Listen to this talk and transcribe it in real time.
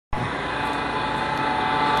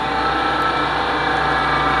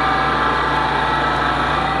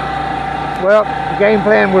Well, the game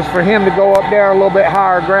plan was for him to go up there a little bit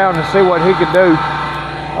higher ground and see what he could do.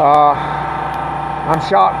 I'm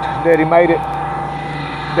shocked that he made it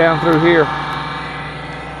down through here.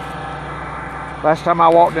 Last time I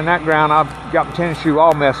walked in that ground, I got my tennis shoe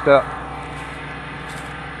all messed up.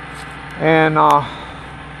 And I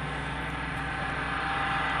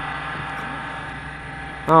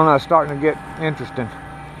don't know, it's starting to get interesting.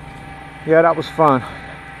 Yeah, that was fun.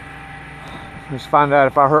 Just find out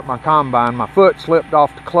if I hurt my combine. My foot slipped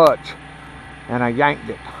off the clutch and I yanked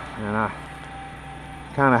it. And I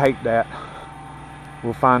kind of hate that.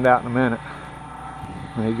 We'll find out in a minute.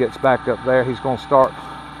 When he gets back up there, he's going to start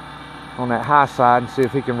on that high side and see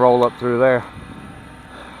if he can roll up through there.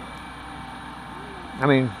 I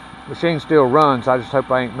mean, the machine still runs. I just hope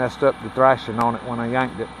I ain't messed up the thrashing on it when I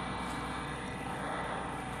yanked it.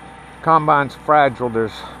 Combine's fragile.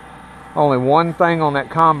 There's only one thing on that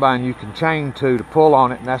combine you can chain to pull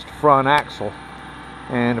on it, and that's the front axle.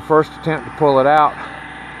 And the first attempt to pull it out,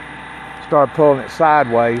 started pulling it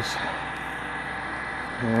sideways,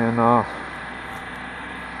 and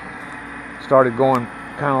started going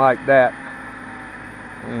kind of like that,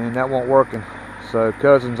 and that wasn't working. So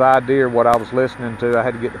cousin's idea, what I was listening to, I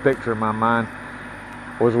had to get the picture in my mind,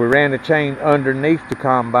 was we ran the chain underneath the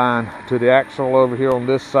combine to the axle over here on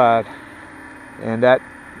this side, and that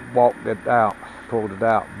walked it out, pulled it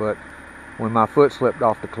out. But when my foot slipped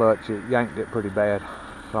off the clutch, it yanked it pretty bad,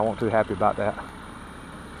 so I wasn't too happy about that.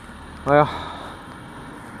 Well,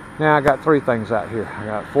 now I got three things out here. I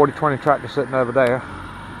got 40/20 tractor sitting over there,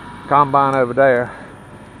 combine over there,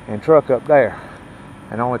 and truck up there,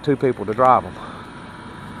 and only two people to drive them.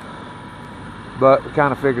 But we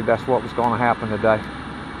kind of figured that's what was going to happen today.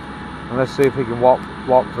 And let's see if he can walk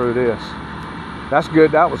through this. That's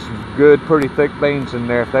good. That was some good, pretty thick beans in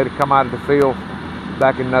there. If they'd have come out of the field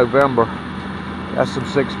back in November, that's some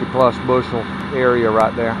 60+ bushel area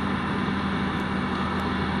right there.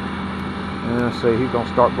 And let's see, he's going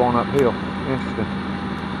to start going uphill. Interesting.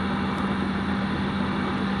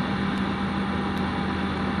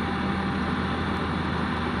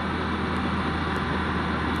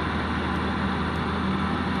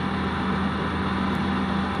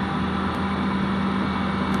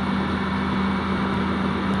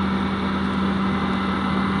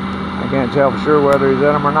 Can't tell for sure whether he's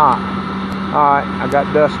in them or not. Alright, I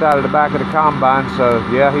got dust out of the back of the combine, so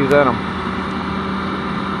yeah, he's in them.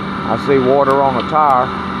 I see water on the tire.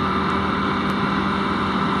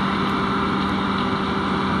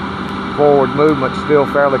 Forward movement still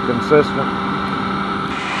fairly consistent.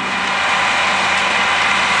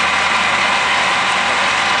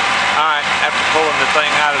 Alright, after pulling the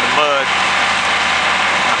thing out of the mud,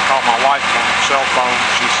 I called my wife on her cell phone.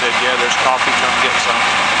 She said, yeah, there's coffee, come get some.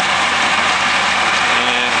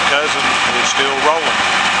 Cousin is still rolling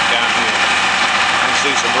down here. I can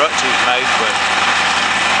see some ruts he's made, but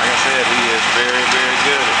like I said, he is very, very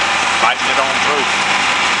good at fighting it on through.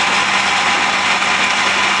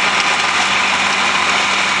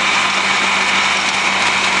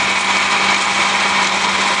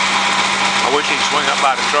 I wish he'd swing up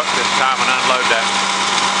by the truck this time and unload that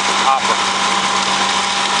hopper.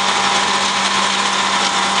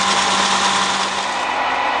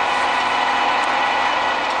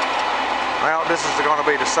 Well, this is going to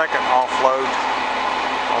be the second offload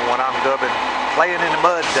on what I'm dubbing playing in the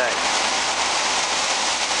mud day.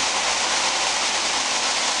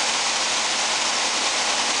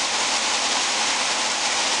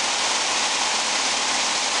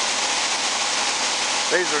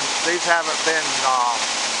 These haven't been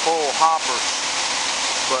full hoppers,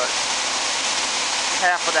 but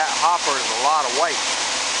half of that hopper is a lot of weight.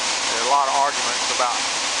 There's a lot of arguments about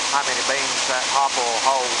how many beans that hopper will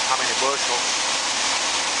hold, how many bushels.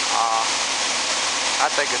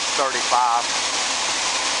 I think it's 35.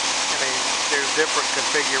 I mean, there's different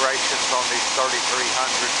configurations on these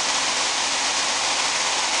 3300s.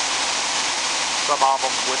 Some of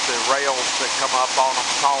them with the rails that come up on them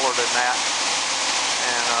taller than that,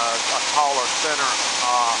 and a taller center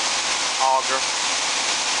auger.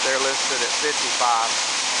 They're listed at 55.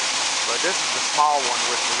 But this is the small one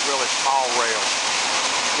with the really small rail.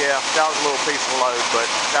 Yeah, that was a little piece of load, but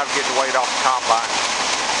that'll get the weight off the combine.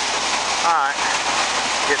 Alright,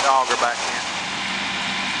 get the auger back in.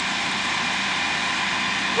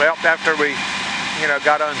 Well, after we,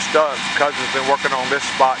 got unstuck, Cousin's been working on this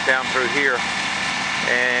spot down through here,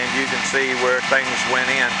 and you can see where things went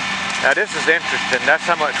in. Now this is interesting. That's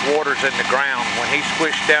how much water's in the ground. When he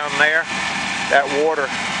squished down there, that water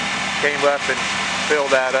came up and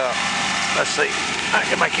filled that up. Let's see, I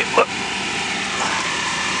can make it look.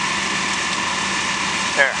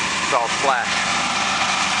 There, it's all splash.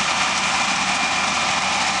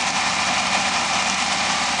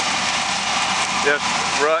 Just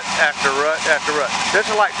rut after rut after rut. This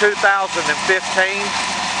is like 2015,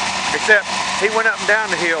 except he went up and down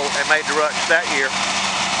the hill and made the ruts that year.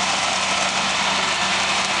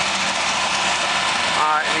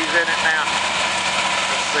 Alright, he's in it now.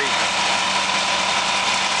 Let's see.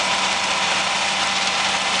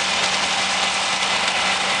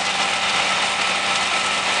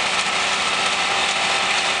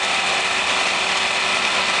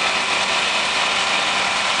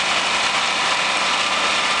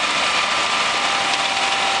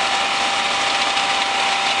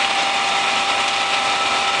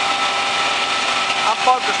 I'm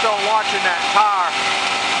focused on watching that tire.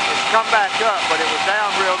 It's come back up, but it was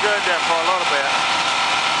down real good there for a little bit.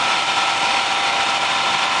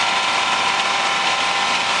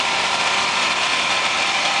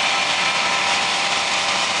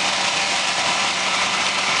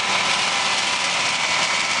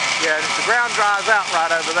 Yeah, the ground dries out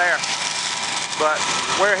right over there. But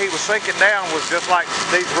where he was sinking down was just like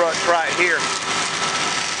these ruts right here.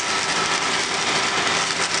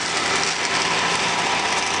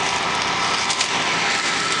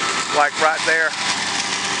 Like right there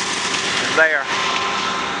and there.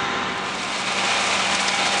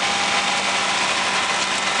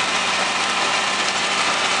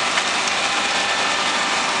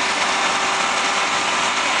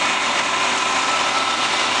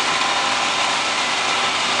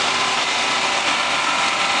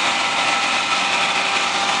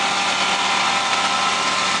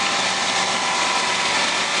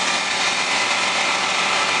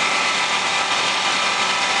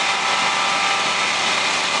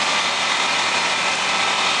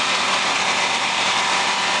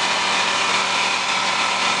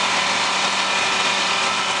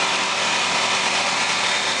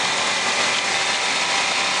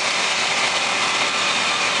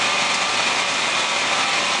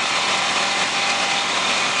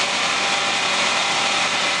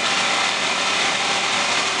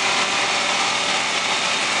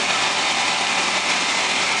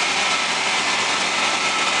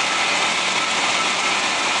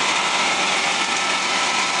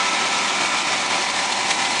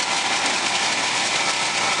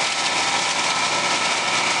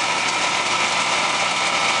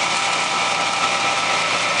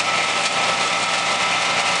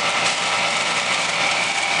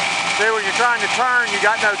 See, when you're trying to turn, you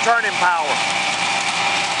got no turning power.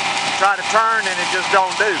 You try to turn and it just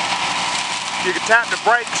don't do. You can tap the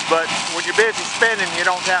brakes, but when you're busy spinning, you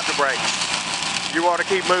don't tap the brakes. You want to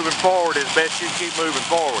keep moving forward as best you can keep moving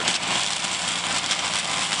forward.